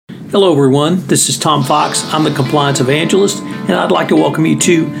Hello everyone, this is Tom Fox. I'm the Compliance Evangelist, and I'd like to welcome you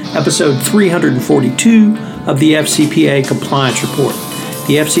to episode 342 of the FCPA Compliance Report.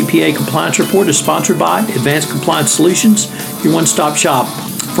 The FCPA Compliance Report is sponsored by Advanced Compliance Solutions, your one-stop shop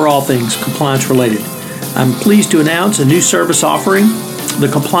for all things compliance related. I'm pleased to announce a new service offering, the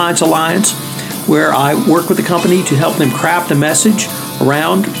Compliance Alliance, where I work with the company to help them craft a message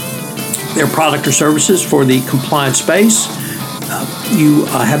around their product or services for the compliance space. You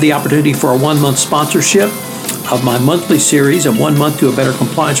have the opportunity for a 1-month sponsorship of my monthly series of 1 month to a better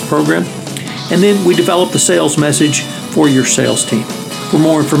compliance program. And then we develop the sales message for your sales team. For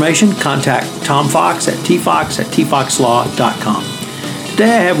more information, contact Tom Fox at tfox@tfoxlaw.com.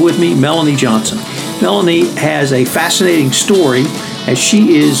 Today I have with me Melanie Johnson. Melanie has a fascinating story as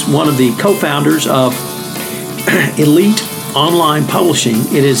she is one of the co-founders of Elite Online Publishing.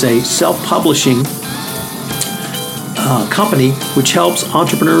 It is a self-publishing company which helps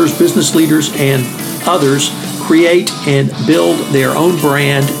entrepreneurs, business leaders, and others create and build their own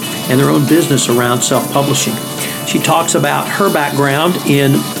brand and their own business around self-publishing. She talks about her background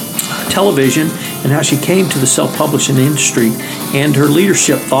in television and how she came to the self-publishing industry and her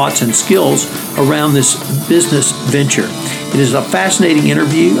leadership thoughts and skills around this business venture. It is a fascinating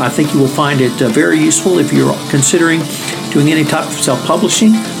interview. I think you will find it very useful if you're considering doing any type of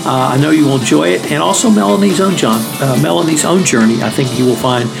self-publishing. I know you will enjoy it, and also Melanie's own journey. I think you will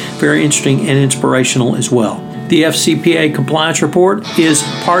find very interesting and inspirational as well. The FCPA Compliance Report is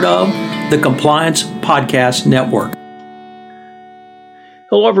part of the Compliance Podcast Network.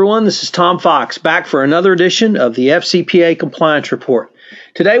 Hello, everyone. This is Tom Fox, back for another edition of the FCPA Compliance Report.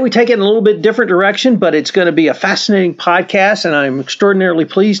 Today, we take it in a little bit different direction, but it's going to be a fascinating podcast, and I'm extraordinarily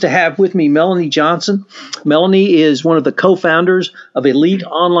pleased to have with me Melanie Johnson. Melanie is one of the co-founders of Elite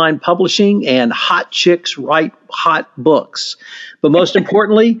Online Publishing and Hot Chicks Write Hot Books. But most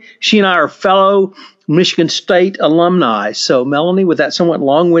importantly, she and I are fellow Michigan State alumni. So, Melanie, with that somewhat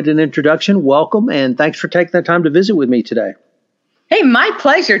long-winded introduction, welcome, and thanks for taking the time to visit with me today. Hey, my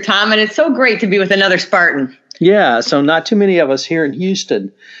pleasure, Tom, and it's so great to be with another Spartan. Yeah, so not too many of us here in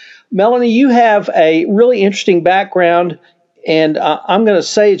Houston. Melanie, you have a really interesting background, and I'm going to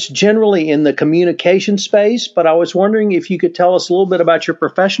say it's generally in the communication space, but I was wondering if you could tell us a little bit about your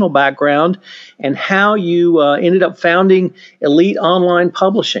professional background and how you ended up founding Elite Online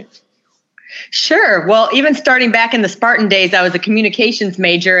Publishing. Sure. Well, even starting back in the Spartan days, I was a communications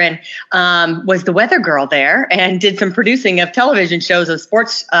major and was the weather girl there and did some producing of television shows of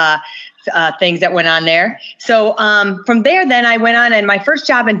sports things that went on there. So from there, then I went on, and my first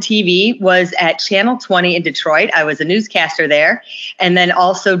job in TV was at Channel 20 in Detroit. I was a newscaster there, and then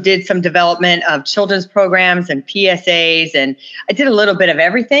also did some development of children's programs and PSAs, and I did a little bit of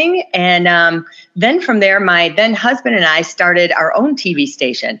everything. And then from there, my then husband and I started our own TV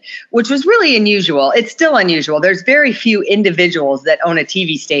station, which was really unusual. It's still unusual. There's very few individuals that own a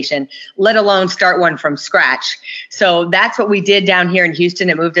TV station, let alone start one from scratch. So that's what we did down here in Houston.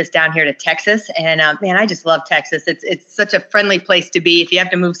 It moved us down here to Texas. And man, I just love Texas. It's such a friendly place to be. If you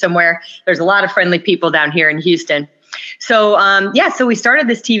have to move somewhere, there's a lot of friendly people down here in Houston. So so we started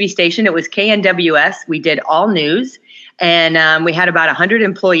this TV station. It was KNWS. We did all news, and we had about 100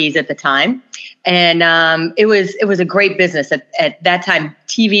 employees at the time. And it was a great business. At that time,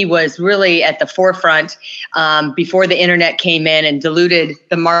 TV was really at the forefront before the internet came in and diluted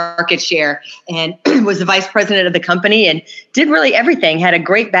the market share, and was the vice president of the company and did really everything, had a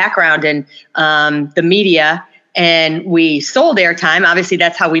great background in the media, and we sold airtime. Obviously,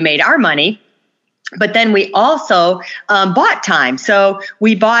 that's how we made our money. But then we also bought time. So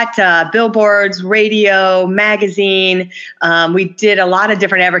we bought billboards, radio, magazine. We did a lot of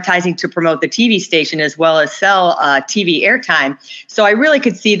different advertising to promote the TV station as well as sell TV airtime. So I really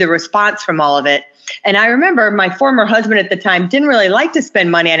could see the response from all of it. And I remember my former husband at the time didn't really like to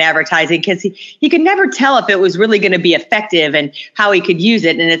spend money on advertising because he could never tell if it was really going to be effective and how he could use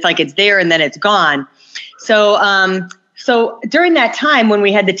it. And it's like it's there and then it's gone. So during that time when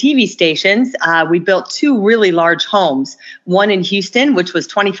we had the TV stations, we built 2 really large homes, one in Houston, which was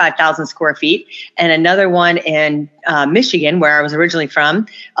 25,000 square feet, and another one in Michigan, where I was originally from,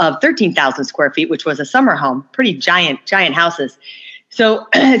 of 13,000 square feet, which was a summer home, pretty giant houses. So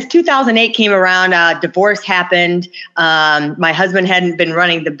as 2008 came around, divorce happened. My husband hadn't been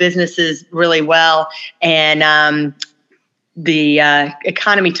running the businesses really well, and the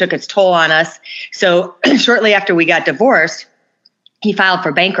economy took its toll on us. So shortly after we got divorced, he filed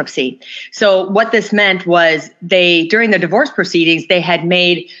for bankruptcy. So what this meant was during the divorce proceedings, they had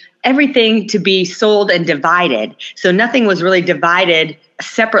made everything to be sold and divided. So nothing was really divided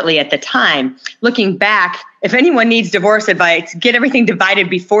separately at the time. Looking back, if anyone needs divorce advice, get everything divided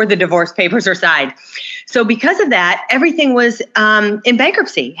before the divorce papers are signed. So because of that, everything was in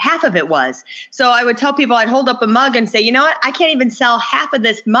bankruptcy. Half of it was. So I would tell people, I'd hold up a mug and say, you know what, I can't even sell half of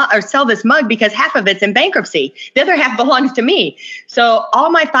this mug or sell this mug because half of it's in bankruptcy. The other half belongs to me. So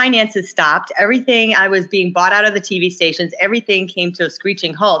all my finances stopped. Everything, I was being bought out of the TV stations. Everything came to a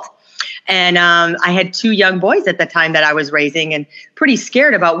screeching halt. And I had 2 young boys at the time that I was raising and pretty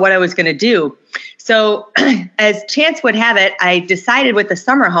scared about what I was going to do. So as chance would have it, I decided with the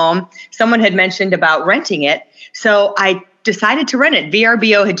summer home, someone had mentioned about renting it. So I decided to rent it.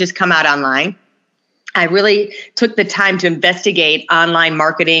 VRBO had just come out online. I really took the time to investigate online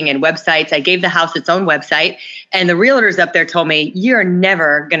marketing and websites. I gave the house its own website, and the realtors up there told me, you're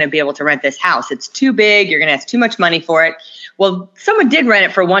never going to be able to rent this house. It's too big. You're going to ask too much money for it. Well, someone did rent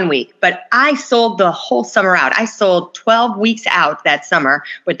it for 1 week, but I sold the whole summer out. I sold 12 weeks out that summer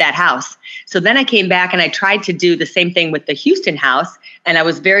with that house. So then I came back and I tried to do the same thing with the Houston house, and I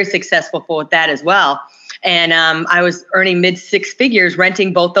was very successful with that as well. And I was earning mid-6 figures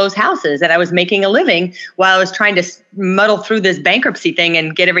renting both those houses, and I was making a living while I was trying to muddle through this bankruptcy thing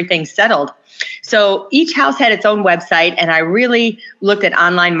and get everything settled. So each house had its own website, and I really looked at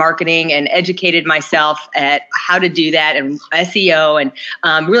online marketing and educated myself at how to do that and SEO,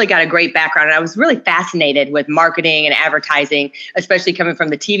 and really got a great background. And I was really fascinated with marketing and advertising, especially coming from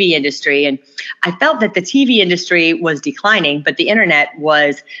the TV industry. And I felt that the TV industry was declining, but the internet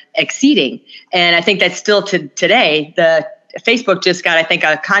was exceeding. And I think that's still today. The Facebook just got, I think,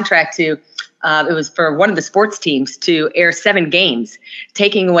 a contract to it was for one of the sports teams to air 7 games,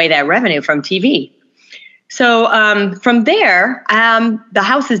 taking away that revenue from TV. So from there, the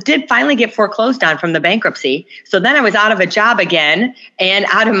houses did finally get foreclosed on from the bankruptcy. So then I was out of a job again and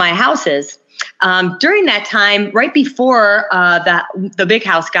out of my houses. During that time, right before the big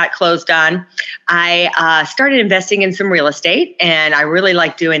house got closed on, I started investing in some real estate, and I really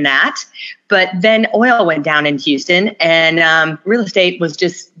liked doing that. But then oil went down in Houston, and real estate was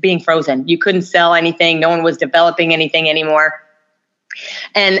just being frozen. You couldn't sell anything. No one was developing anything anymore.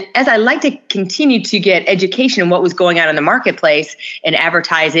 And as I like to continue to get education in what was going on in the marketplace and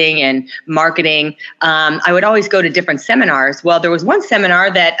advertising and marketing, I would always go to different seminars. Well, there was one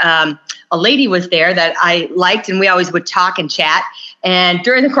seminar that a lady was there that I liked, and we always would talk and chat. And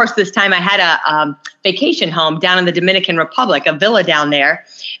during the course of this time, I had a vacation home down in the Dominican Republic, a villa down there.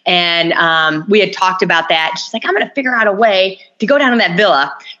 And we had talked about that. She's like, I'm going to figure out a way to go down to that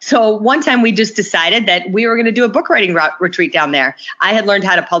villa. So one time we just decided that we were going to do a book writing retreat down there. I had learned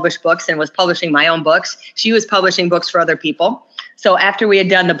how to publish books and was publishing my own books. She was publishing books for other people. So after we had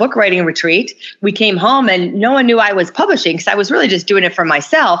done the book writing retreat, we came home and no one knew I was publishing because I was really just doing it for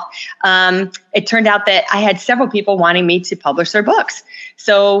myself. It turned out that I had several people wanting me to publish their books.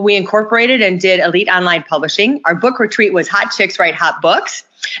 So we incorporated and did Elite Online Publishing. Our book retreat was Hot Chicks Write Hot Books.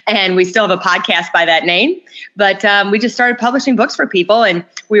 And we still have a podcast by that name. But we just started publishing books for people, and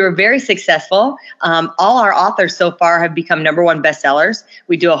we were very successful. All our authors so far have become #1 bestsellers.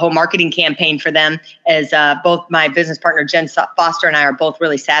 We do a whole marketing campaign for them, as both my business partner, Jen Foster, and I are both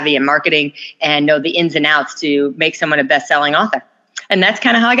really savvy in marketing and know the ins and outs to make someone a best-selling author. And that's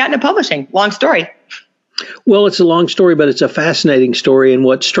kind of how I got into publishing. Long story. Well, it's a long story, but it's a fascinating story. And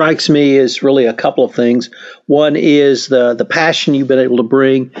what strikes me is really a couple of things. One is the passion you've been able to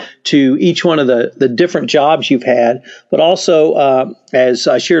bring to each one of the different jobs you've had, but also, as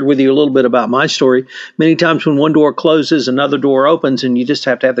I shared with you a little bit about my story, many times when one door closes, another door opens, and you just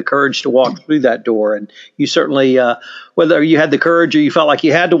have to have the courage to walk through that door. And you certainly, whether you had the courage or you felt like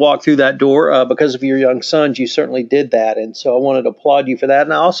you had to walk through that door because of your young sons, you certainly did that. And so I wanted to applaud you for that.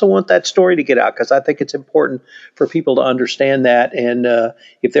 And I also want that story to get out because I think it's important for people to understand that, and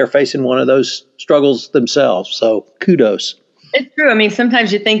if they're facing one of those struggles themselves. So kudos. It's true. I mean,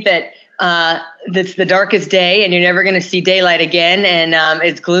 sometimes you think that it's the darkest day and you're never going to see daylight again, and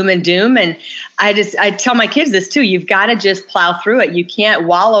it's gloom and doom. And I tell my kids this too. You've got to just plow through it. You can't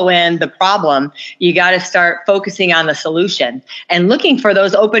wallow in the problem. You got to start focusing on the solution and looking for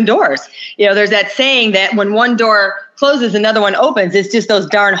those open doors. You know, there's that saying that when one door closes, another one opens. It's just those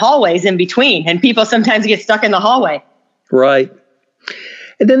darn hallways in between, and people sometimes get stuck in the hallway. Right.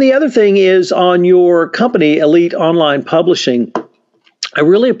 And then the other thing is on your company, Elite Online Publishing, I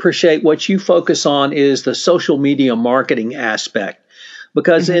really appreciate what you focus on is the social media marketing aspect,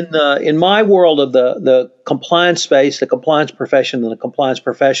 because in my world of the compliance space, the compliance profession and the compliance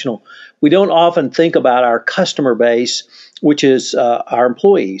professional, we don't often think about our customer base, which is our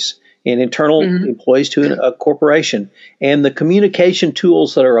employees. and internal employees to a corporation. And the communication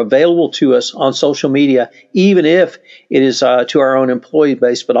tools that are available to us on social media, even if it is to our own employee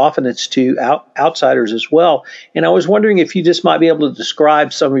base, but often it's to outsiders as well. And I was wondering if you just might be able to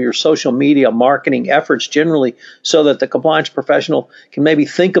describe some of your social media marketing efforts generally, so that the compliance professional can maybe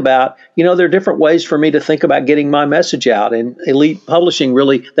think about, there are different ways for me to think about getting my message out. And Elite Publishing,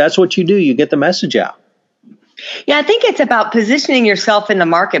 really, that's what you do. You get the message out. Yeah, I think it's about positioning yourself in the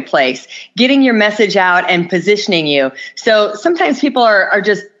marketplace, getting your message out and positioning you. So sometimes people are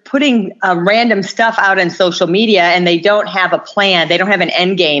just putting random stuff out on social media and they don't have a plan. They don't have an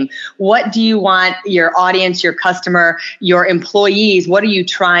end game. What do you want your audience, your customer, your employees, what are you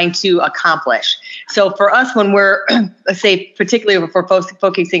trying to accomplish? So for us, when we're, let's say, particularly if we're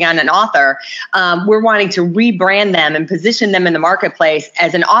focusing on an author, we're wanting to rebrand them and position them in the marketplace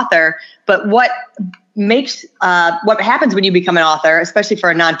as an author. But what happens when you become an author, especially for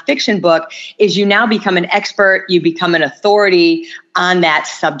a nonfiction book, is you now become an expert, you become an authority on that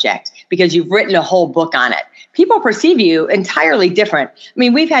subject because you've written a whole book on it. People perceive you entirely different. I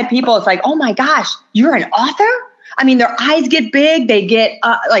mean, we've had people, it's like, oh my gosh, you're an author? I mean, their eyes get big, they get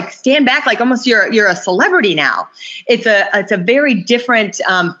stand back, like almost you're a celebrity now. It's a very different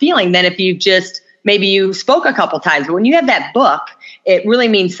feeling than if maybe you spoke a couple times. But when you have that book, it really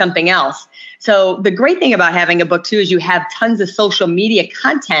means something else. So the great thing about having a book too is you have tons of social media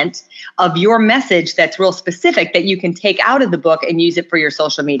content of your message that's real specific that you can take out of the book and use it for your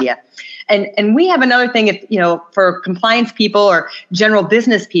social media. And we have another thing, for compliance people or general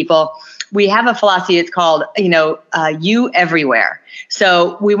business people, we have a philosophy. It's called, you everywhere.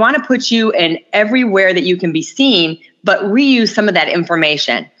 So we want to put you in everywhere that you can be seen, but reuse some of that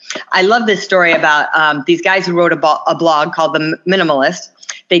information. I love this story about these guys who wrote a blog called The Minimalist.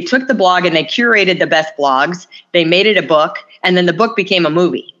 They took the blog and they curated the best blogs. They made it a book, and then the book became a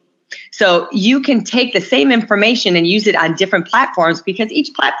movie. So you can take the same information and use it on different platforms because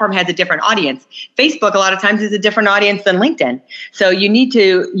each platform has a different audience. Facebook, a lot of times, is a different audience than LinkedIn. So you need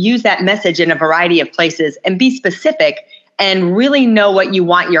to use that message in a variety of places and be specific and really know what you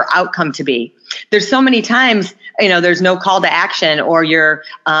want your outcome to be. There's so many times, there's no call to action, or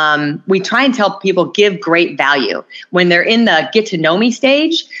we try and tell people give great value. When they're in the get to know me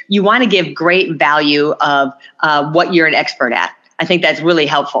stage, you want to give great value of what you're an expert at. I think that's really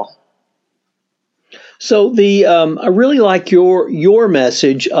helpful. So I really like your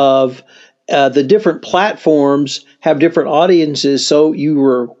message of the different platforms have different audiences, so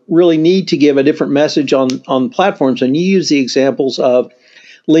you really need to give a different message on platforms. And you use the examples of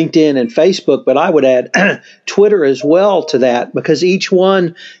LinkedIn and Facebook, but I would add Twitter as well to that, because each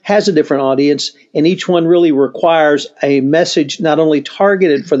one has a different audience, and each one really requires a message not only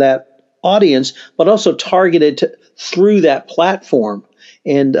targeted for that audience, but also targeted through that platform.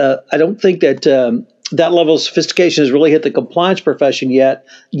 And I don't think that that level of sophistication has really hit the compliance profession yet,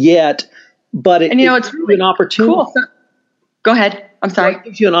 but it's really an opportunity. Cool. Go ahead. I'm sorry. It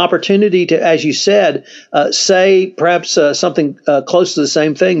gives you an opportunity to, as you said, say perhaps something close to the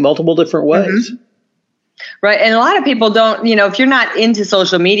same thing, multiple different ways. Mm-hmm. Right. And a lot of people don't, if you're not into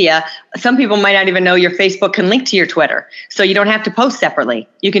social media, some people might not even know your Facebook can link to your Twitter. So you don't have to post separately.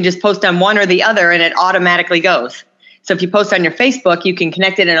 You can just post on one or the other and it automatically goes. So if you post on your Facebook, you can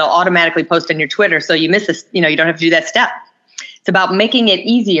connect it and it'll automatically post on your Twitter. So you miss this, you don't have to do that step. It's about making it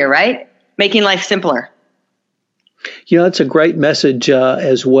easier, right? Making life simpler. It's a great message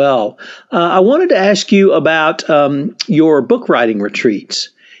as well. I wanted to ask you about your book writing retreats,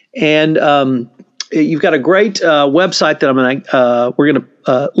 and you've got a great website that we're going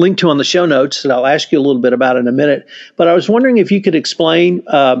to link to on the show notes that I'll ask you a little bit about in a minute. But I was wondering if you could explain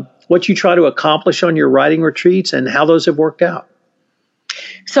what you try to accomplish on your writing retreats and how those have worked out.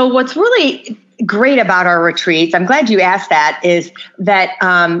 So what's really great about our retreats, I'm glad you asked that, is that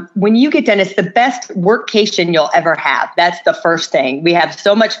when you get done, it's the best workcation you'll ever have. That's the first thing. We have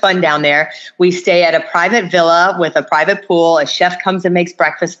so much fun down there. We stay at a private villa with a private pool. A chef comes and makes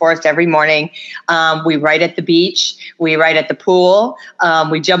breakfast for us every morning. We write at the beach. We write at the pool.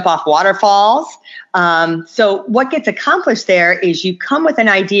 We jump off waterfalls. So what gets accomplished there is you come with an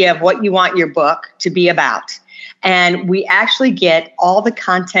idea of what you want your book to be about. And we actually get all the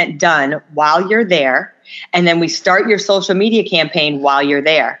content done while you're there. And then we start your social media campaign while you're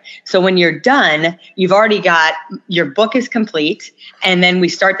there. So when you're done, you've already got, your book is complete. And then we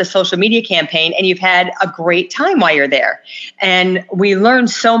start the social media campaign and you've had a great time while you're there. And we learn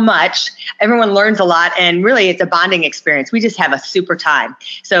so much. Everyone learns a lot. And really, it's a bonding experience. We just have a super time.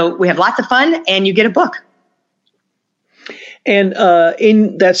 So we have lots of fun and you get a book. And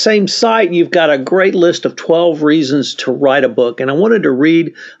in that same site, you've got a great list of 12 reasons to write a book. And I wanted to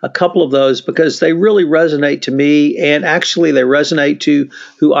read a couple of those because they really resonate to me. And actually, they resonate to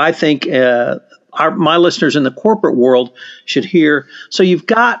who I think my listeners in the corporate world should hear. So you've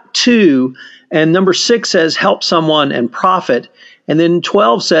got 2. And number 6 says, help someone and profit. And then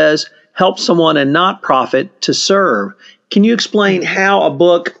 12 says, help someone and not profit, to serve. Can you explain how a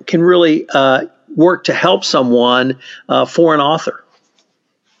book can really work to help someone for an author?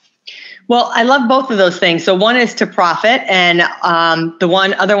 Well, I love both of those things. So one is to profit, and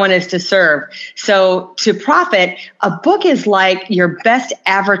the other one is to serve. So to profit, a book is like your best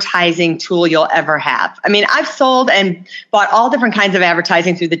advertising tool you'll ever have. I mean, I've sold and bought all different kinds of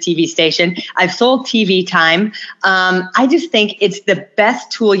advertising through the TV station. I've sold TV time. I just think it's the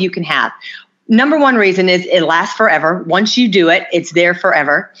best tool you can have. Number one reason is it lasts forever. Once you do it, it's there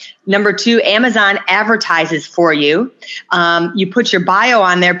forever. Number 2, Amazon advertises for you. You put your bio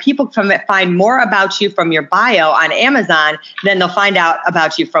on there. People find more about you from your bio on Amazon than they'll find out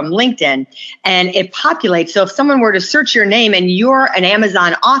about you from LinkedIn. And it populates. So if someone were to search your name and you're an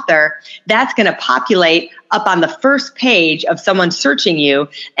Amazon author, that's going to populate up on the first page of someone searching you.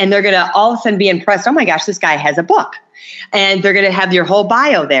 And they're going to all of a sudden be impressed. Oh my gosh, this guy has a book. And they're going to have your whole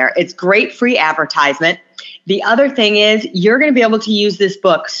bio there. It's great free advertisement. The other thing is you're going to be able to use this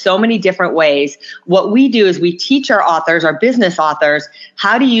book so many different ways. What we do is we teach our authors, our business authors,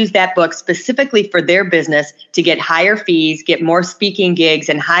 how to use that book specifically for their business to get higher fees, get more speaking gigs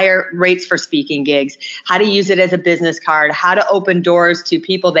and higher rates for speaking gigs, how to use it as a business card, how to open doors to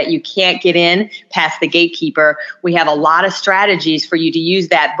people that you can't get in past the gatekeeper. We have a lot of strategies for you to use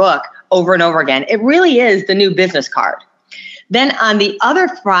that book over and over again. It really is the new business card. Then on the other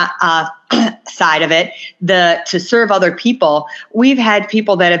side of it, to serve other people, we've had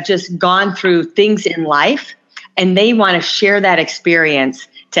people that have just gone through things in life and they want to share that experience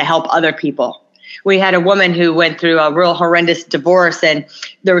to help other people. We had a woman who went through a real horrendous divorce and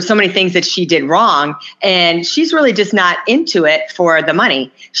there were so many things that she did wrong. And she's really just not into it for the money.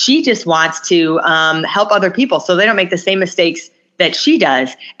 She just wants to help other people so they don't make the same mistakes that she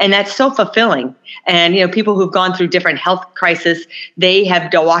does. And that's so fulfilling. And, people who've gone through different health crises, they have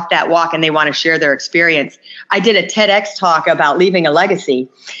to walk that walk and they want to share their experience. I did a TEDx talk about leaving a legacy,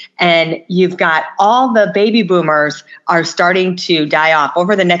 and you've got all the baby boomers are starting to die off.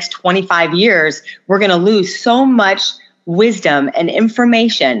 Over the next 25 years, we're going to lose so much wisdom and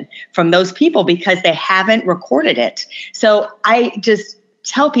information from those people because they haven't recorded it. So I just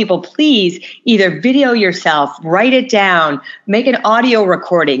tell people, please either video yourself, write it down, make an audio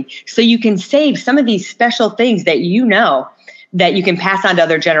recording so you can save some of these special things that that you can pass on to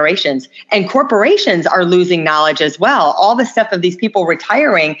other generations. And corporations are losing knowledge as well. All the stuff of these people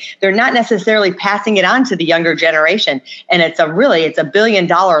retiring, they're not necessarily passing it on to the younger generation. And it's a $1 billion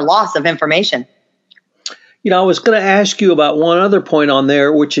loss of information. I was going to ask you about one other point on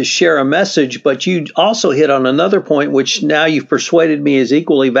there, which is share a message, but you also hit on another point, which now you've persuaded me is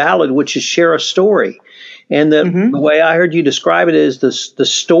equally valid, which is share a story. And the way I heard you describe it is the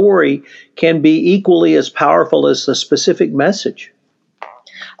story can be equally as powerful as the specific message.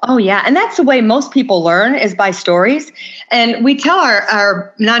 Oh, yeah. And that's the way most people learn, is by stories. And we tell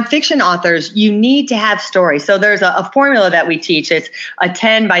our nonfiction authors, you need to have stories. So there's a formula that we teach. It's a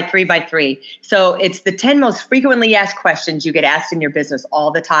 10 by 3 by 3. So it's the 10 most frequently asked questions you get asked in your business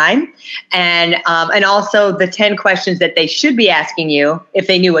all the time. And also the 10 questions that they should be asking you if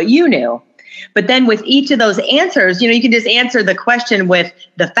they knew what you knew. But then with each of those answers, you can just answer the question with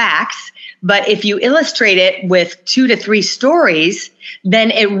the facts. But if you illustrate it with 2 to 3 stories,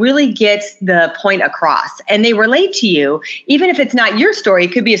 then it really gets the point across. And they relate to you. Even if it's not your story,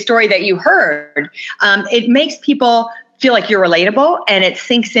 it could be a story that you heard. It makes people feel like you're relatable, and it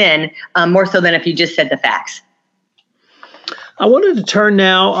sinks in more so than if you just said the facts. I wanted to turn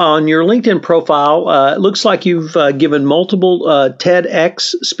now on your LinkedIn profile. It looks like you've given multiple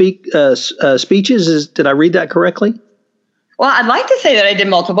TEDx speeches. Did I read that correctly? Well, I'd like to say that I did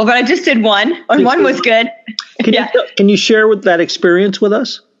multiple, but I just did one, and one was good. Can you share that experience with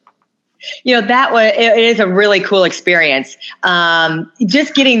us? It is a really cool experience.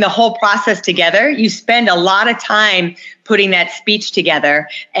 Just getting the whole process together, you spend a lot of time putting that speech together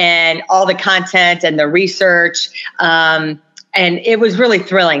and all the content and the research. And it was really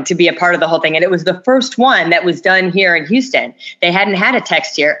thrilling to be a part of the whole thing. And it was the first one that was done here in Houston. They hadn't had a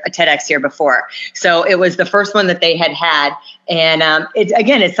TEDx here before. So it was the first one that they had. And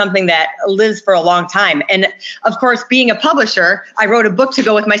it's something that lives for a long time. And of course, being a publisher, I wrote a book to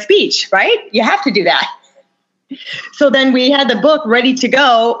go with my speech, right? You have to do that. So then we had the book ready to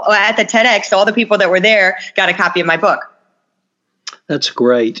go at the TEDx. So all the people that were there got a copy of my book. That's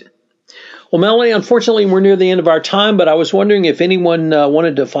great. Well, Melanie, unfortunately, we're near the end of our time, but I was wondering if anyone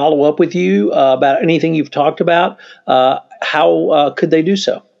wanted to follow up with you about anything you've talked about, how could they do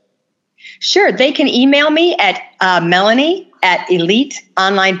so? Sure. They can email me at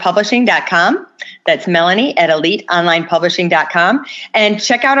melanie@eliteonlinepublishing.com. That's melanie@eliteonlinepublishing.com. And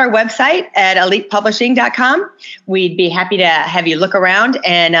check out our website at elitepublishing.com. We'd be happy to have you look around.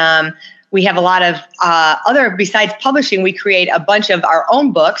 And we have a lot of besides publishing, we create a bunch of our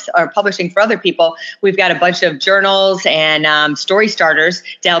own books or publishing for other people. We've got a bunch of journals and story starters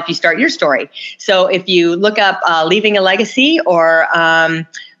to help you start your story. So if you look up Leaving a Legacy or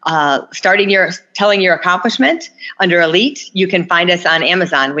telling your accomplishment under Elite, you can find us on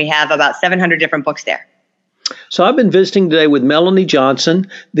Amazon. We have about 700 different books there. So I've been visiting today with Melanie Johnson,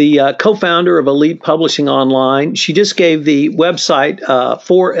 the co-founder of Elite Publishing Online. She just gave the website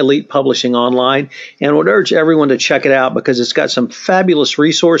for Elite Publishing Online, and would urge everyone to check it out because it's got some fabulous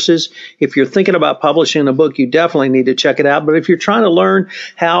resources. If you're thinking about publishing a book, you definitely need to check it out. But if you're trying to learn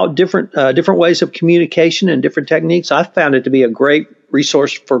how different ways of communication and different techniques, I found it to be a great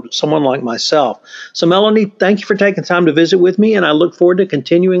resource for someone like myself. So Melanie, thank you for taking time to visit with me, and I look forward to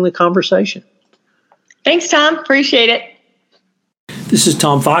continuing the conversation. Thanks, Tom. Appreciate it. This is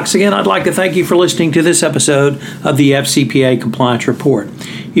Tom Fox again. I'd like to thank you for listening to this episode of the FCPA Compliance Report.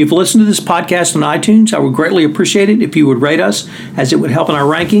 If you've listened to this podcast on iTunes, I would greatly appreciate it if you would rate us, as it would help in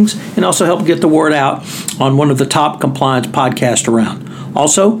our rankings and also help get the word out on one of the top compliance podcasts around.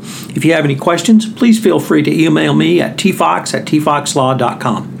 Also, if you have any questions, please feel free to email me at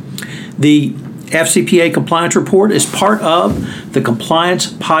tfox@tfoxlaw.com. The FCPA Compliance Report is part of the Compliance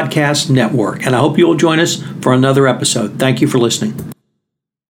Podcast Network, and I hope you'll join us for another episode. Thank you for listening.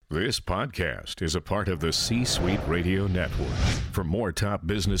 This podcast is a part of the C-Suite Radio Network. For more top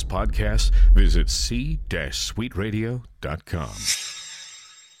business podcasts, visit c-suiteradio.com.